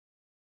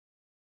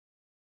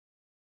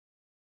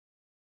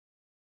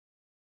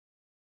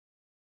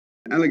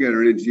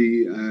Alligator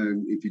Energy,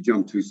 if you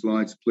jump 2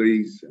 slides,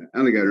 please.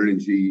 Alligator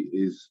Energy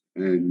is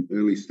an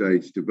early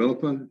stage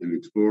developer and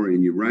explorer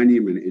in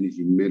uranium and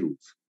energy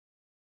metals.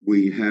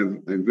 We have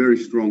a very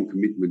strong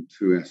commitment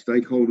to our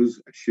stakeholders,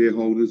 our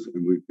shareholders,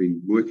 and we've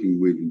been working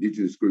with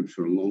Indigenous groups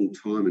for a long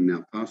time and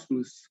now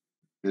pastoralists.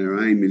 And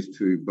our aim is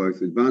to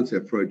both advance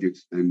our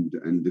projects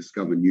and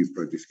discover new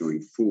projects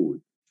going forward.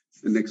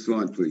 The next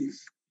slide,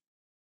 please.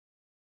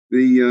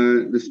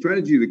 The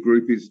strategy of the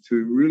group is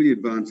to really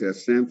advance our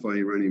Samphire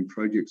uranium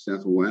project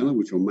south of Whyalla,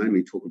 which I'll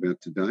mainly talk about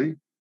today.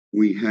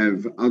 We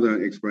have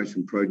other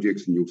exploration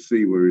projects, and you'll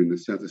see we're in the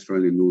South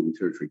Australian Northern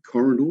Territory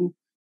corridor,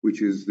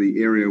 which is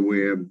the area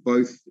where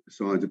both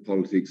sides of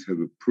politics have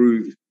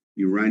approved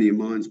uranium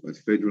mines,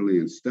 both federally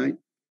and state,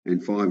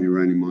 and 5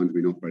 uranium mines have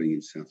been operating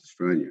in South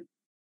Australia.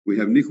 We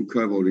have nickel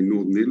cobalt in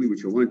northern Italy,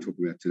 which I won't talk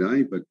about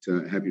today, but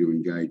happy to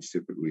engage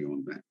separately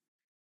on that.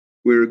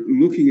 We're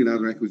looking at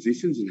other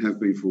acquisitions and have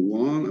been for a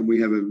while, and we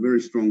have a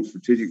very strong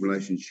strategic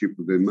relationship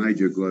with the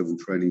major global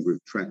trading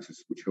group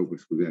Traxys, which help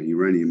us with our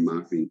uranium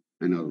marketing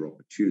and other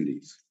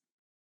opportunities.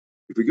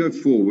 If we go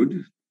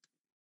forward,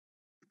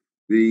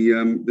 the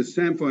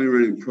Samphire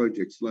uranium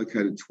project is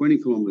located 20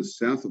 kilometres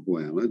south of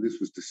Whyalla. This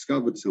was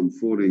discovered some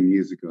 14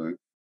 years ago,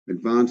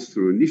 advanced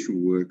through initial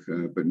work,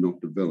 but not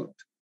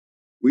developed.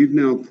 We've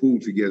now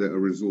pulled together a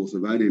resource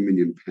of 18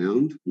 million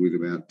pound with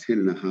about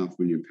 10.5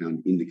 million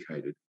pound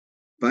indicated.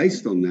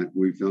 Based on that,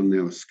 we've done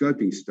now a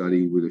scoping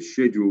study with a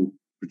schedule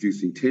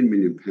producing 10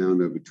 million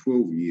pound over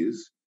 12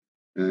 years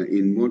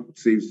in what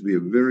seems to be a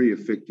very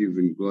effective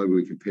and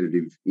globally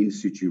competitive in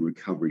situ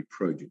recovery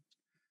project.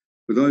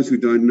 For those who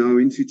don't know,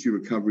 in situ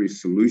recovery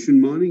is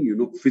solution mining. You're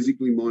not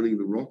physically mining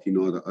the rock in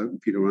either open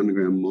pit or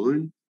underground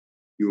mine.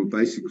 You're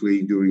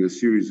basically doing a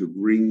series of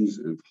rings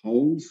of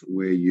holes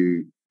where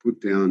you put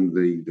down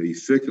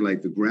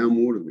circulate the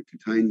groundwater that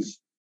contains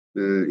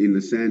in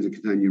the sands that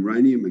contain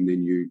uranium, and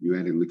then you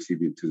add a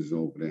lixiviant to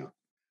dissolve it out.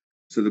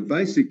 So the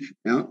basic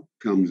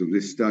outcomes of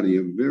this study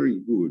are very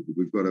good.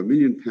 We've got a £1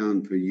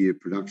 million per year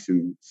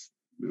production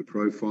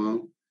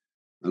profile,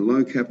 a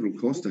low capital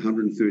cost,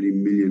 130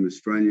 million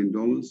Australian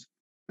dollars,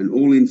 an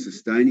all-in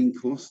sustaining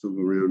cost of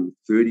around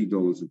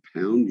 $30 a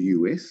pound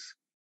US.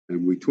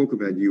 And we talk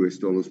about US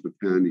dollars per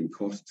pound in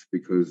costs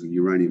because the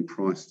uranium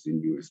price is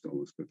in US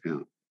dollars per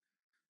pound.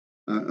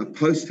 A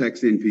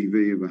post-tax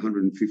NPV of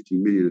 150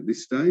 million at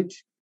this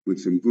stage, with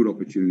some good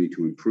opportunity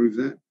to improve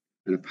that,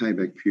 and a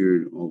payback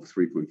period of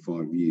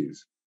 3.5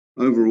 years.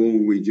 Overall,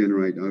 we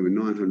generate over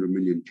 900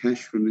 million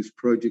cash from this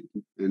project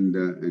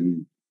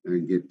and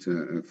get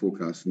a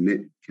forecast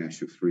net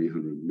cash of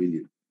 300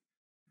 million.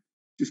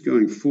 Just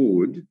going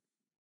forward,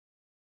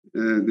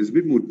 there's a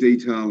bit more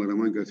detail that I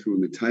won't go through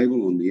in the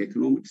table on the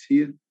economics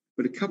here,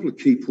 but a couple of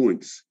key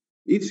points.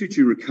 In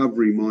situ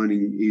recovery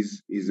mining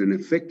is an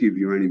effective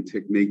uranium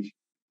technique,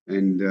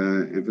 and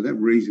for that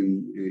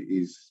reason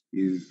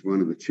is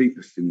one of the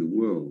cheapest in the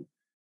world.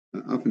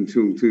 Up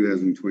until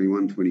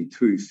 2021-22,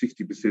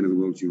 60% of the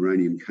world's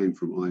uranium came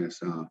from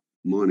ISR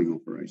mining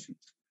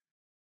operations.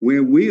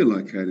 Where we are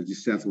located,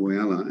 just south of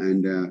Whyalla,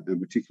 and our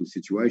particular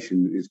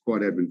situation is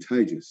quite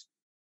advantageous.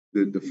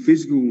 The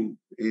physical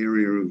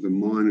area of the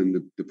mine and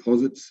the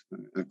deposits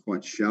are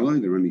quite shallow.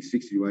 They're only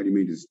 60 to 80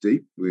 metres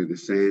deep, where the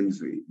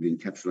sands, the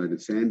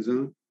encapsulated sands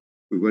are.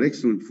 We've got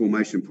excellent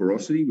formation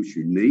porosity, which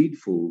you need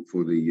to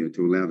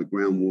allow the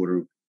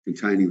groundwater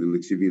containing the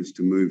lixiviants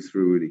to move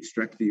through and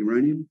extract the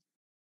uranium.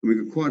 And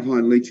we've got quite high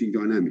leaching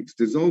dynamics.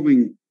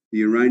 Dissolving the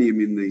uranium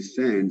in these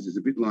sands is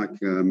a bit like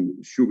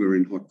sugar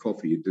in hot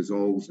coffee. It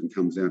dissolves and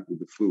comes out with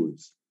the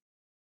fluids.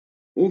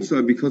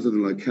 Also, because of the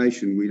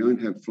location, we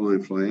don't have fly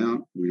in, fly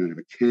out. We don't have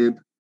a camp.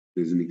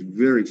 There's a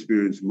very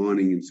experienced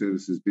mining and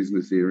services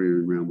business area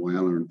around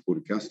Whyalla and Port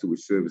Augusta,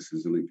 which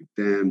services Olympic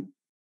Dam,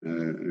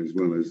 as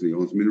well as the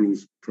Oz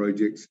Minerals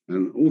projects,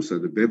 and also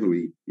the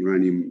Beverley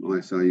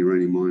ISR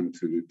uranium mine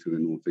to the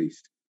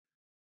northeast.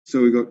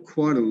 So we've got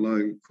quite a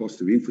low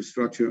cost of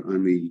infrastructure,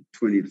 only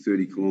 20 to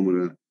 30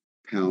 kilometre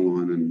power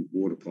line and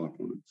water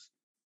pipelines.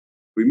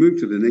 We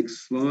move to the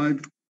next slide.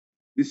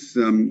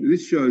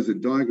 This shows a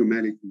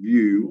diagrammatic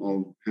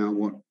view of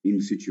what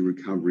in situ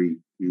recovery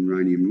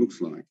uranium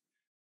looks like.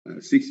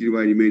 60 to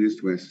 80 metres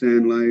to our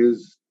sand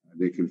layers.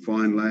 They're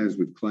confined layers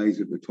with clays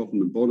at the top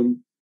and the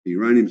bottom. The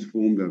uranium's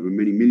formed over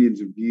many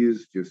millions of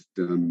years, just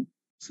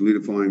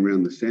solidifying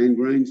around the sand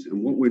grains.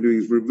 And what we're doing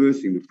is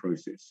reversing the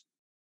process.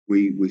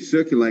 We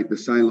circulate the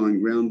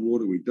saline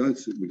groundwater. We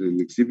dose it with a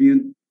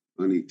lixiviant,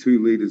 only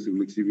 2 litres of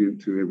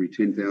lixiviant to every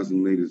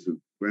 10,000 litres of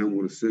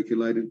groundwater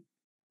circulated.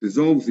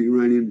 Dissolves the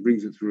uranium,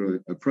 brings it through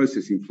a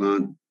processing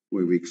plant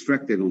where we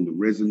extract that on the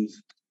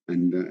resins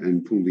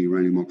and pull the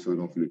uranium oxide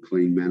off in a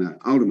clean manner,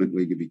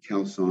 ultimately to be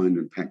calcined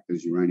and packed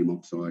as uranium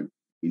oxide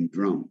in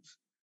drums.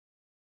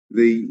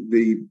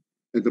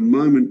 At the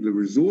moment, the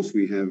resource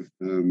we have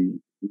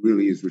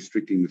really is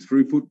restricting the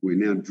throughput. We're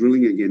now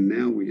drilling again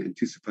now. We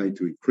anticipate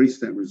to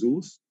increase that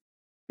resource.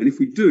 And if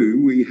we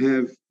do, we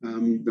have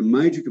the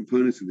major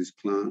components of this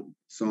plant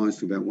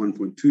sized to about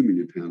 1.2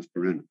 million pounds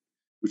per annum,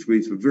 which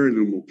means for very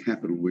little more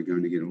capital, we're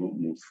going to get a lot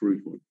more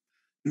throughput.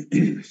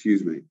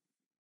 Excuse me.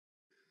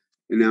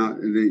 And now,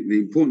 the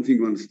important thing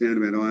to understand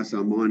about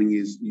ISR mining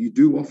is you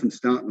do often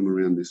start them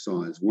around this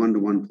size, 1 to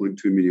 1.2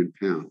 million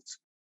pounds.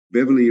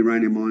 Beverley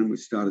Uranium Mine,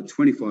 which started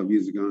 25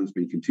 years ago and has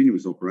been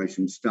continuous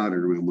operation, started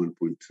around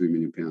 1.2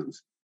 million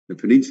pounds. The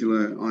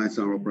Peninsula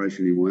ISR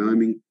operation in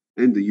Wyoming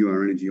and the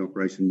UR Energy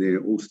operation there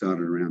all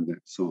started around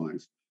that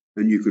size.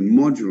 And you can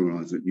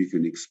modularize it. You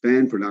can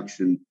expand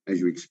production as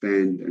you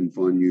expand and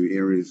find new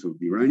areas of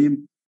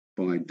uranium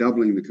by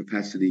doubling the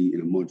capacity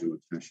in a modular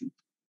fashion.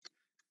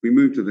 We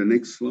move to the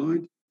next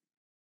slide.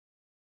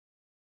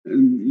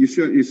 And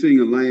you're seeing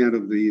a layout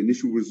of the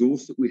initial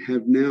resource that we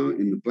have now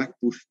in the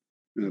Blackbush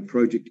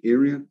project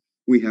area.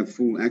 We have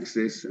full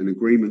access and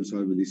agreements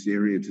over this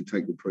area to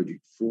take the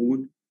project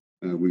forward.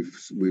 We've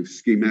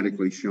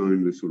schematically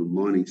shown the sort of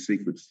mining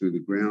sequence through the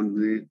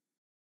ground there.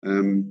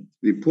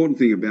 The important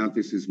thing about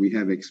this is we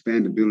have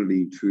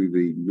expandability to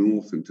the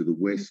north and to the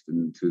west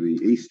and to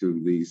the east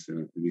of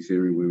this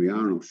area where we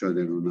are, and I'll show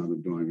that on another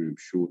diagram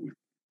shortly.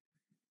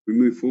 We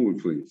move forward,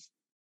 please.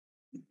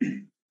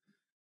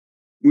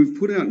 We've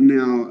put out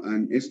now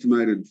an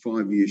estimated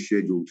 5-year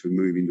schedule to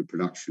move into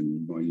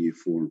production by year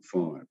 4 and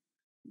 5.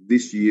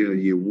 This year,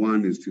 year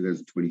 1 is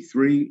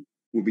 2023.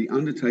 We'll be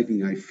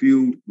undertaking a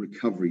field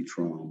recovery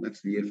trial.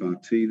 That's the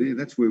FRT there.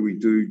 That's where we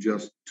do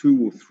just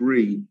 2 or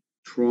 3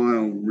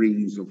 trial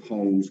rings of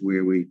holes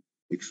where we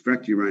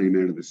extract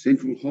uranium out of the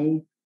central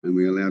hole and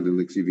we allow the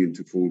lixiviant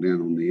to fall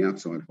down on the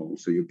outside hole.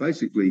 So you're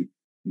basically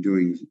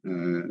doing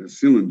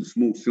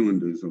small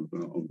cylinders of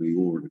the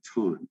ore at a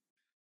time.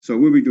 So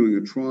we'll be doing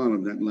a trial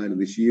of that later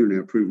this year, and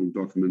our approval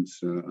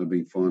documents are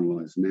being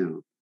finalised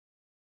now.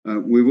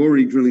 We're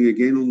already drilling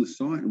again on the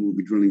site, and we'll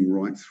be drilling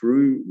right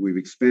through. We've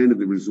expanded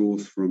the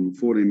resource from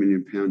 14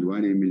 million pound to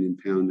 18 million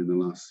pound in the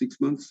last 6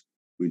 months.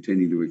 We're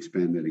intending to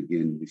expand that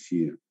again this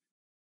year.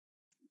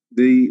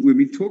 We've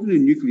been talking to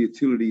nuclear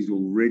utilities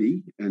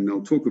already, and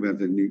I'll talk about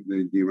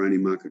the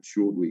uranium market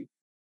shortly.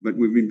 But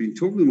we've been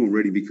talking to them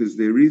already because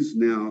there is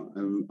now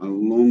a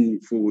long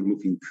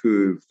forward-looking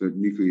curve that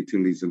nuclear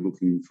utilities are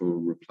looking for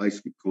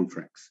replacement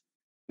contracts.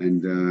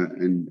 And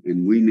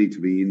we need to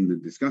be in the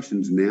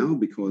discussions now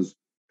because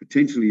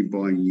potentially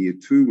by year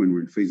 2, when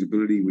we're in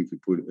feasibility, we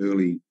could put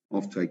early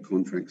offtake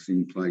contracts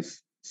in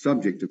place,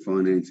 subject to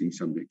financing,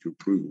 subject to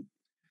approval.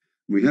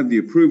 We have the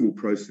approval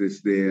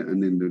process there,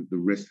 and then the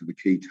rest of the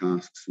key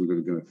tasks we've got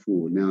to go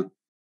forward. Now,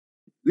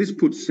 this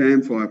puts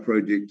Samphire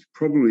project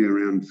probably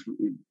around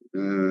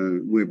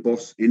where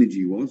Boss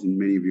Energy was, and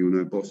many of you will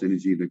know Boss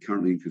Energy. They're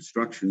currently in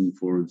construction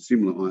for a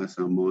similar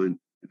ISR mine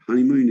at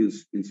Honeymoon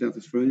in South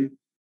Australia.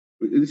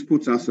 This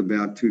puts us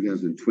about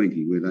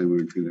 2020, where they were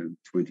in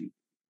 2020.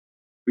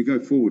 We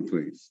go forward,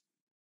 please.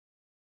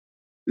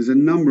 There's a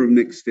number of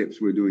next steps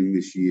we're doing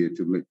this year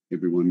to let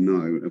everyone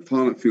know. A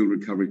pilot field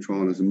recovery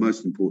trial is the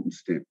most important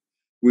step.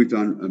 We've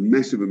done a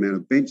massive amount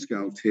of bench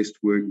scale test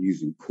work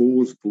using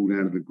cores pulled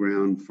out of the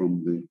ground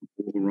from the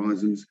ore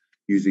horizons,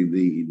 using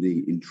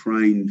the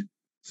entrained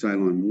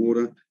saline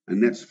water,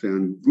 and that's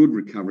found good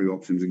recovery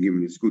options and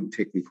given us good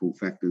technical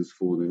factors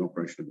for the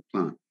operation of the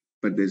plant.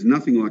 But there's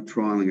nothing like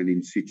trialling it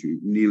in situ.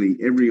 Nearly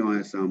every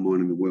ISR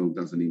mine in the world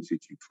does an in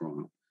situ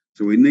trial.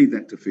 So we need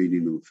that to feed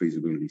into a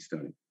feasibility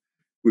study.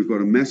 We've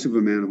got a massive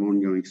amount of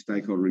ongoing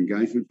stakeholder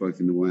engagement, both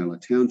in the Whyalla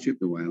Township,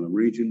 the Whyalla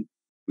region,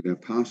 with our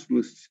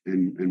pastoralists,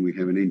 and we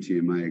have an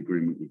NTMA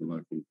agreement with the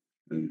local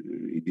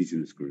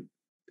Indigenous group.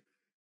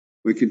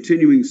 We're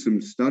continuing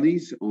some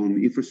studies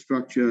on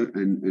infrastructure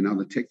and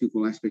other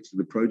technical aspects of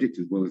the project,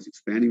 as well as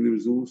expanding the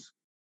resource,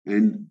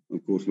 and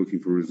of course looking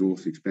for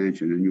resource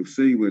expansion. And you'll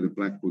see where the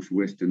Blackbush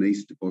West and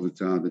East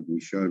deposits are that we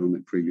showed on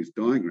that previous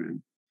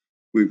diagram.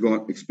 We've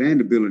got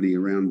expandability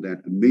around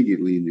that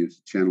immediately in the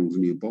channels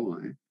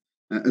nearby.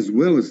 As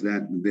well as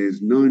that,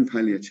 there's known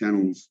paleo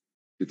channels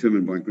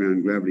determined by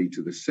ground gravity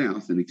to the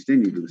south and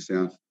extending to the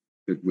south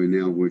that we're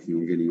now working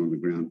on getting on the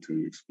ground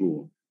to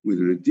explore, with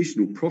an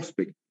additional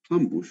prospect,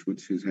 Plumbush,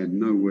 which has had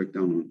no work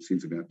done on it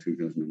since about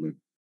 2011.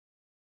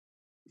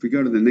 If we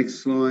go to the next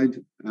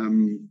slide,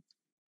 one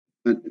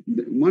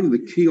of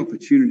the key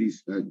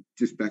opportunities,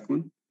 just back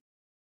one.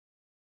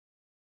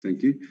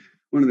 Thank you.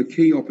 One of the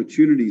key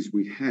opportunities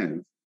we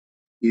have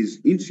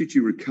is in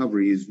situ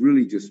recovery is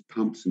really just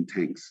pumps and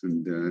tanks.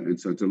 And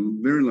so it's a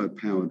very low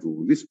power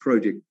draw. This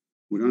project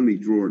would only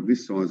draw at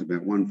this size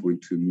about 1.2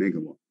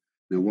 megawatt.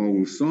 Now, while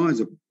we'll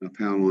size a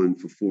power line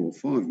for 4 or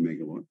 5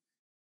 megawatt,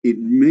 it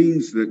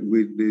means that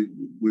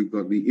we've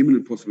got the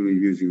imminent possibility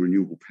of using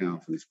renewable power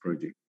for this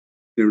project.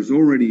 There is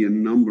already a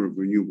number of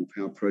renewable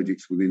power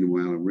projects within the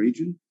Whyalla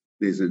region.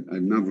 There's a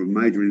number of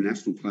major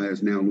international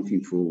players now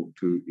looking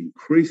to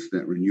increase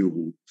that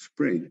renewable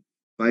spread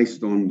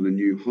based on the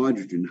new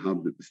hydrogen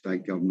hub that the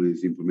state government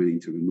is implementing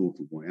to the north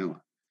of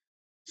Whyalla.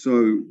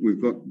 So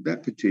we've got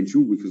that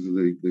potential because of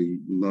the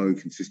low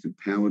consistent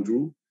power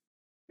draw.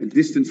 A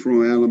distance from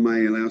Whyalla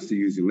may allow us to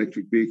use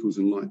electric vehicles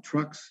and light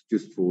trucks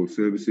just for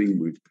servicing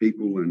with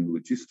people and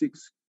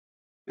logistics.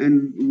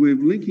 And we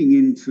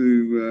intend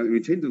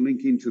to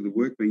link into the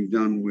work being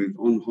done with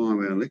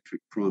on-highway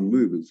electric prime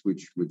movers,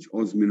 which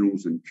Oz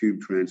Minerals and Cube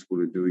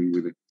Transport are doing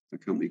with a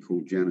company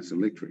called Janus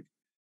Electric.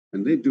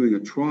 And they're doing a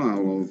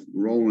trial of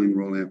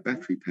roll-out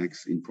battery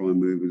packs in prime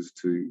movers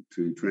to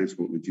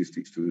transport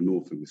logistics to the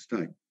north of the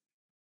state.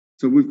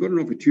 So we've got an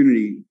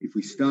opportunity, if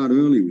we start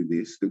early with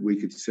this, that we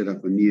could set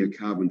up a near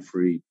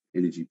carbon-free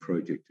energy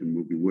project, and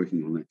we'll be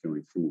working on that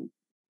going forward.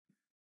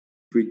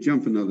 If we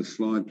jump another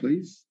slide,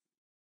 please.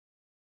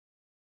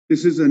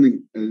 This is a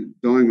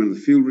diagram of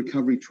the field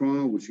recovery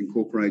trial, which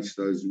incorporates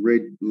those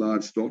red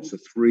large dots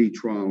of 3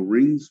 trial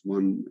rings,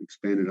 one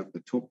expanded up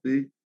the top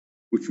there,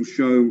 which will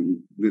show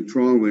the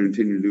trial we're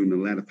intending to do in the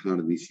latter part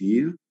of this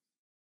year.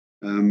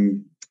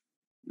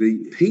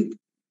 The pink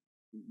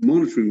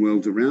monitoring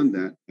wells around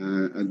that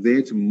are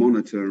there to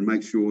monitor and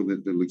make sure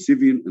that the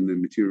lixiviant and the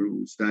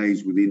material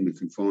stays within the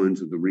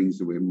confines of the rings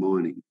that we're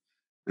mining.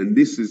 And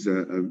this is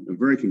a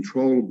very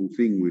controllable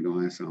thing with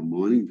ISR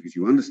mining, because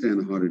you understand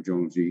the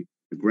hydrogeology,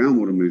 the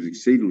groundwater moves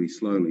exceedingly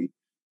slowly,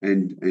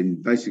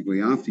 and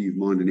basically after you've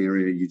mined an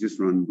area, you just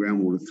run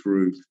groundwater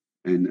through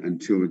and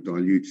until it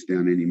dilutes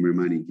down any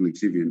remaining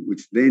lixiviant,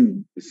 which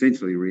then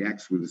essentially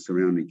reacts with the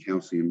surrounding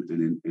calcium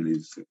and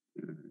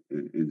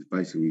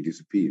basically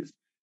disappears.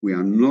 We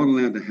are not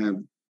allowed to have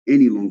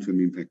any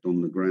long-term impact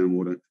on the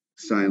groundwater,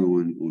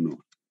 saline or not.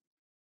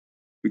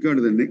 We go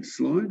to the next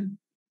slide.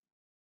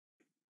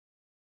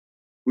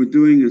 We're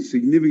doing a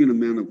significant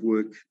amount of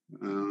work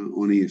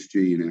on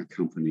ESG in our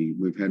company.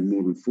 We've had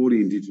more than 40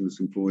 Indigenous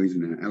employees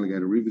in our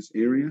Alligator Rivers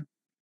area,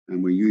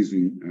 and we're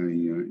using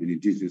an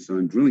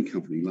Indigenous-owned drilling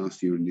company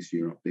last year and this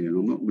year up there. And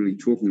I'm not really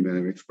talking about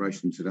our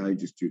exploration today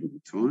just due to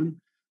the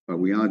time, but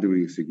we are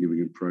doing a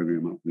significant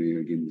program up there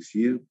again this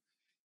year.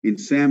 In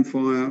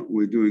Samphire,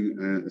 we're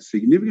doing a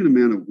significant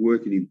amount of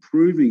work in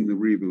improving the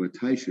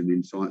rehabilitation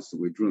in sites that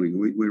we're drilling.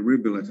 We're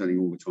rehabilitating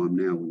all the time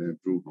now with our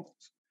drill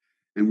holes.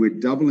 And we're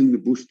doubling the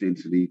bush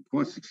density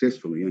quite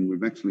successfully, and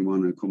we've actually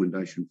won a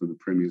commendation for the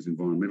Premier's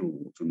Environmental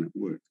Awards on that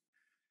work.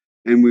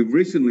 And we've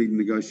recently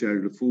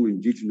negotiated a full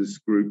Indigenous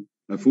group,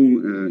 a full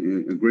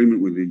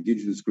agreement with the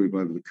Indigenous group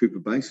over the Cooper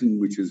Basin,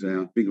 which is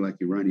our Big Lake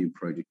Uranium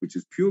project, which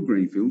is pure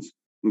greenfields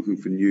looking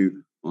for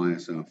new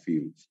ISR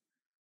fields.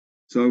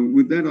 So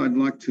with that, I'd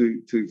like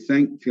to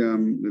thank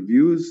the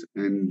viewers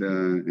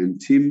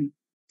and Tim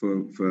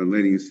for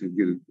letting us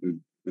get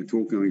a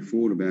talk going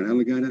forward about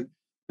Alligator.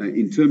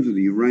 In terms of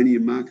the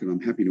uranium market, I'm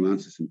happy to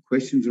answer some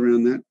questions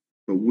around that,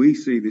 but we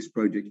see this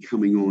project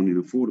coming on in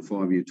a 4 to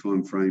 5 year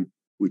time frame,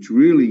 which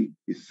really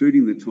is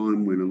suiting the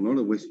time when a lot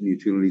of Western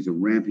utilities are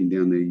ramping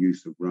down their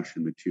use of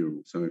Russian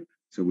material.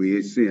 So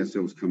we see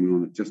ourselves coming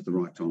on at just the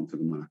right time for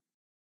the market.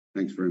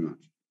 Thanks very much.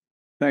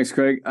 Thanks,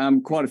 Craig.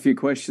 Quite a few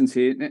questions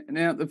here.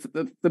 Now,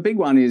 the big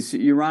one is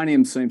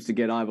uranium seems to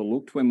get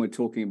overlooked when we're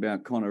talking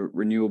about kind of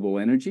renewable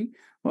energy.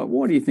 Well,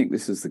 why do you think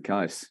this is the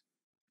case?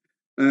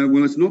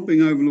 Well, it's not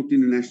being overlooked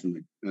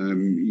internationally.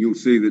 You'll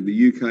see that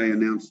the UK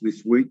announced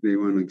this week they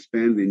want to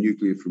expand their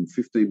nuclear from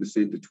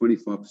 15% to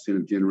 25%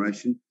 of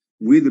generation,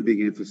 with a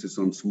big emphasis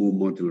on small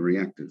modular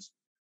reactors.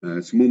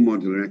 Small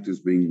modular reactors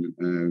being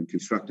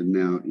constructed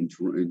now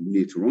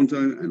near Toronto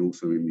and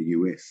also in the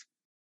US.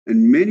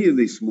 And many of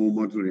these small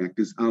modular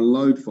reactors are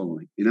load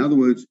following. In other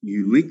words,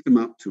 you link them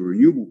up to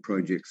renewable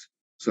projects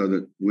so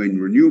that when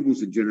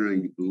renewables are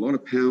generating a lot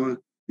of power,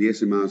 the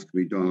SMRs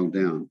can be dialed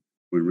down.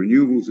 When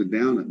renewables are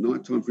down at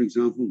night time, for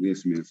example, the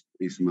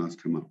SMRs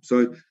come up.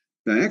 So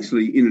they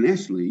actually,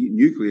 internationally,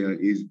 nuclear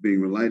is being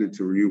related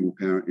to renewable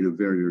power in a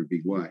very, very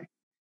big way.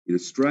 In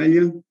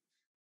Australia,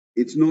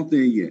 it's not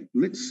there yet.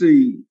 Let's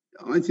see.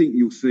 I think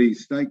you'll see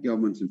state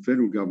governments and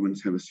federal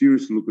governments have a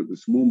serious look at the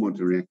small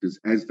modular reactors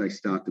as they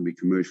start to be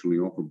commercially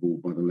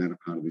operable by the latter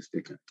part of this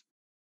decade.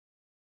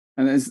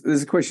 And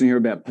there's a question here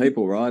about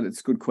people, right? It's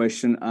a good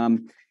question.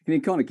 Can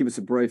you kind of give us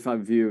a brief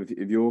overview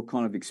of your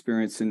kind of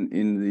experience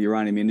in the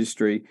uranium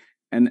industry?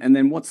 And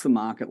then what's the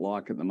market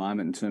like at the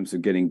moment in terms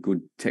of getting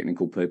good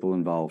technical people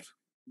involved?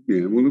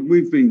 Yeah, well,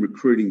 we've been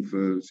recruiting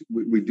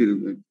we did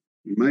a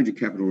major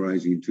capital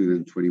raising in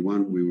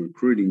 2021. We were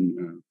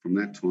recruiting from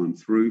that time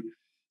through.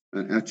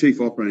 Our Chief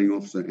Operating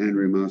Officer,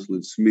 Andrea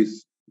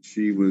Marsland-Smith,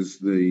 she was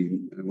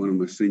one of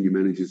my senior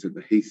managers at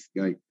the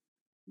Heathgate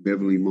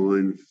Beverley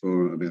mine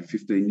for about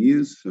 15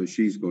 years. So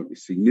she's got a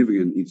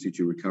significant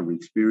in-situ recovery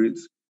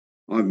experience.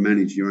 I've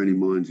managed uranium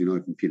mines in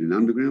open pit and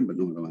underground, but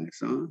not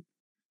ISR.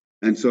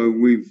 And so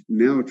we've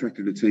now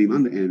attracted a team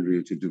under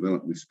Andrea to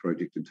develop this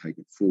project and take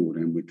it forward.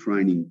 And we're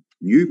training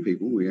new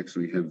people. We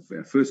actually have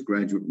our first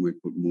graduate, and we'll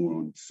put more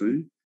on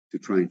soon to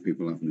train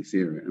people up in this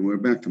area. And we're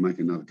about to make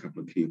another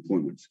couple of key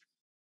appointments.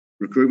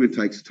 Recruitment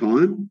takes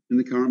time in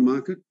the current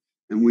market,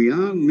 and we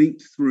are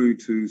linked through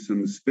to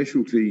some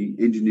specialty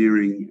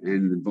engineering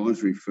and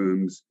advisory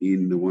firms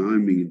in the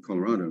Wyoming and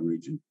Colorado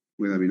region,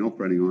 where they've been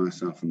operating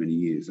ISR for many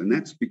years. And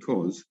that's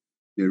because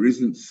there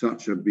isn't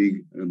such a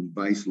big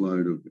base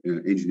load of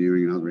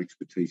engineering and other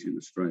expertise in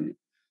Australia.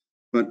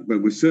 But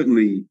we're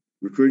certainly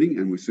recruiting,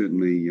 and we're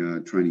certainly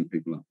training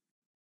people up.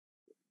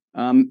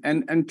 And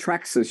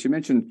Traxys, you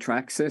mentioned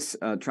Traxys.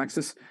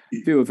 Traxys,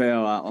 a few of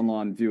our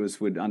online viewers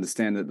would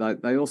understand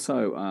that they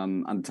also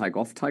undertake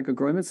offtake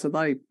agreements. Are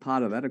they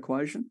part of that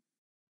equation?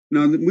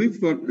 No, we've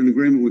got an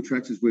agreement with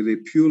Traxys where they're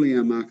purely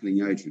our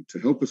marketing agent to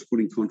help us put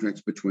in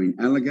contracts between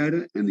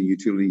Alligator and the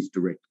utilities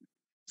directly.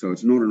 So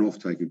it's not an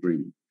offtake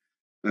agreement.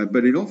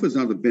 But it offers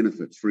other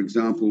benefits. For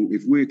example,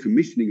 if we're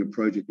commissioning a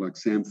project like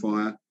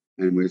Samphire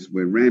and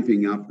we're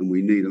ramping up and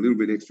we need a little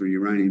bit extra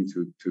uranium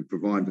to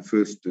provide the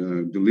first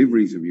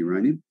deliveries of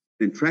uranium,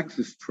 then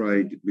Traxys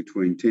trade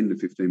between 10 to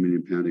 15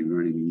 million pounds of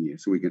uranium a year.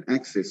 So we can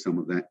access some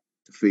of that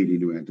to feed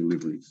into our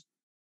deliveries.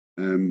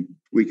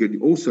 We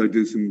could also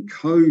do some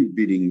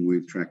co-bidding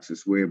with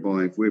Traxys,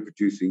 whereby if we're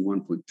producing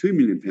 1.2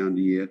 million pounds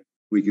a year,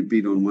 we could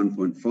bid on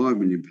 1.5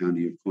 million pounds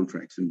a year of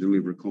contracts and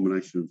deliver a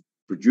combination of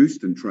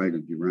produced and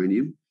traded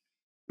uranium.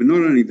 But not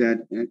only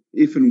that,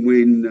 if and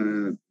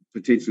when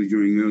potentially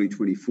during early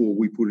 24,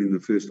 we put in the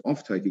first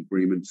offtake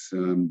agreements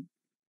in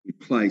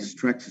place,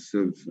 Traxys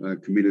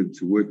have committed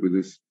to work with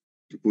us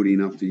to put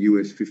in up to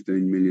 $15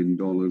 million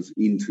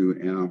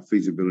into our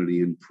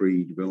feasibility and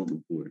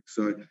pre-development work.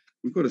 So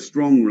we've got a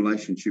strong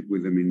relationship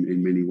with them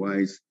in many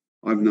ways.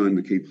 I've known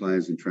the key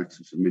players in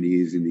Traxys for many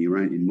years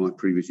in my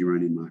previous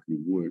uranium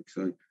marketing work.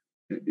 So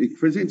it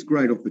presents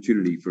great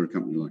opportunity for a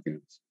company like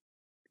ours.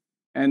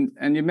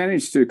 And you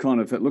managed to kind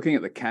of, looking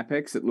at the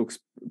capex, it looks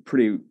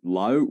pretty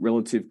low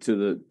relative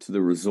to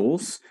the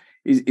resource.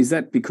 Is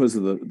that because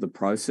of the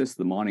process,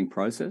 the mining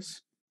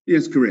process?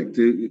 Yes, correct.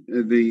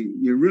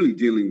 You're really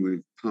dealing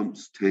with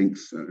pumps,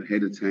 tanks,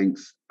 header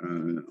tanks,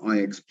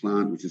 IX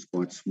plant, which is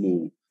quite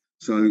small.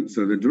 So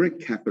the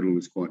direct capital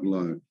is quite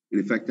low. And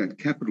in fact, that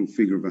capital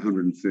figure of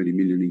 130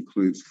 million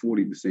includes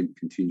 40%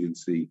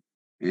 contingency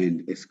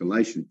and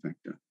escalation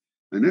factor.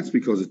 And that's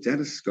because it's at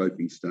a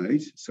scoping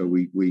stage. So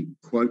we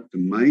quote the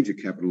major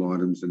capital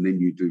items and then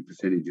you do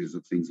percentages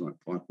of things like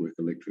pipework,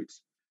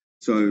 electrics.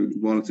 So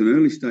while it's an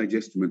early stage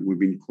estimate, we've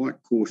been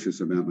quite cautious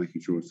about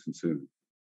making sure it's conservative.